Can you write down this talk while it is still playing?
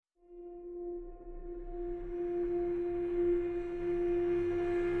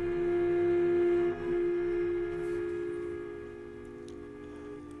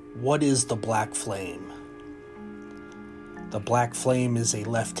What is the black flame? The black flame is a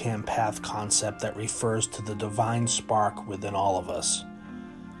left-hand path concept that refers to the divine spark within all of us.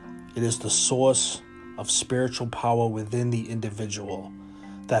 It is the source of spiritual power within the individual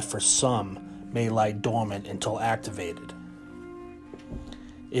that for some may lie dormant until activated.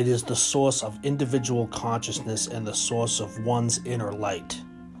 It is the source of individual consciousness and the source of one's inner light.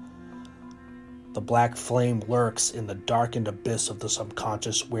 The black flame lurks in the darkened abyss of the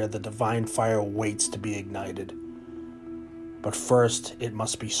subconscious where the divine fire waits to be ignited. But first, it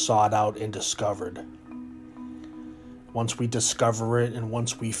must be sought out and discovered. Once we discover it and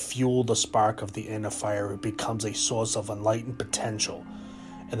once we fuel the spark of the inner fire, it becomes a source of enlightened potential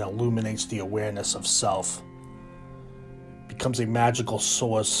and illuminates the awareness of self. It becomes a magical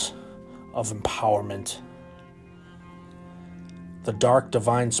source of empowerment. The dark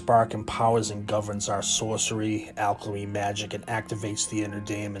divine spark empowers and governs our sorcery, alchemy, magic, and activates the inner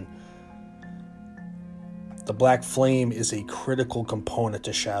daemon. The black flame is a critical component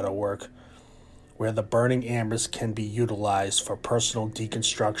to shadow work, where the burning embers can be utilized for personal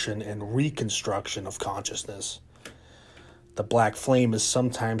deconstruction and reconstruction of consciousness. The black flame is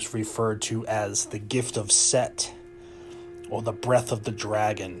sometimes referred to as the gift of Set or the breath of the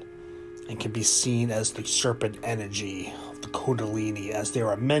dragon, and can be seen as the serpent energy of the Kundalini, as there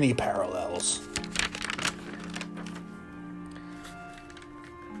are many parallels.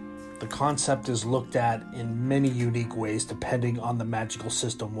 The concept is looked at in many unique ways depending on the magical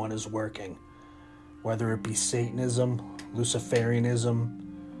system one is working, whether it be Satanism, Luciferianism,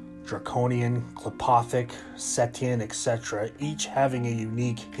 Draconian, Qliphothec, Setian, etc., each having a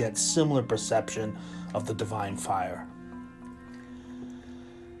unique yet similar perception of the divine fire.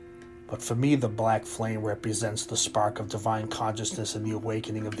 But for me, the black flame represents the spark of divine consciousness and the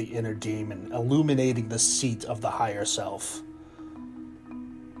awakening of the inner demon, illuminating the seat of the higher self.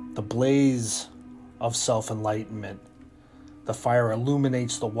 The blaze of self-enlightenment. The fire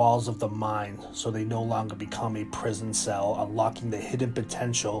illuminates the walls of the mind so they no longer become a prison cell, unlocking the hidden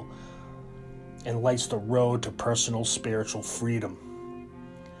potential and lights the road to personal spiritual freedom.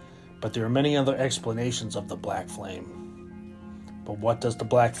 But there are many other explanations of the black flame. But what does the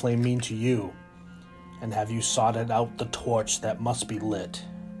black flame mean to you? And have you sought out the torch that must be lit?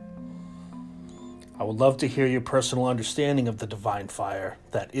 I would love to hear your personal understanding of the divine fire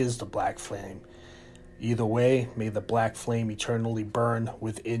that is the black flame. Either way, may the black flame eternally burn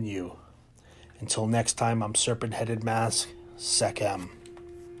within you. Until next time, I'm Serpent-Headed Mask, Sekhem.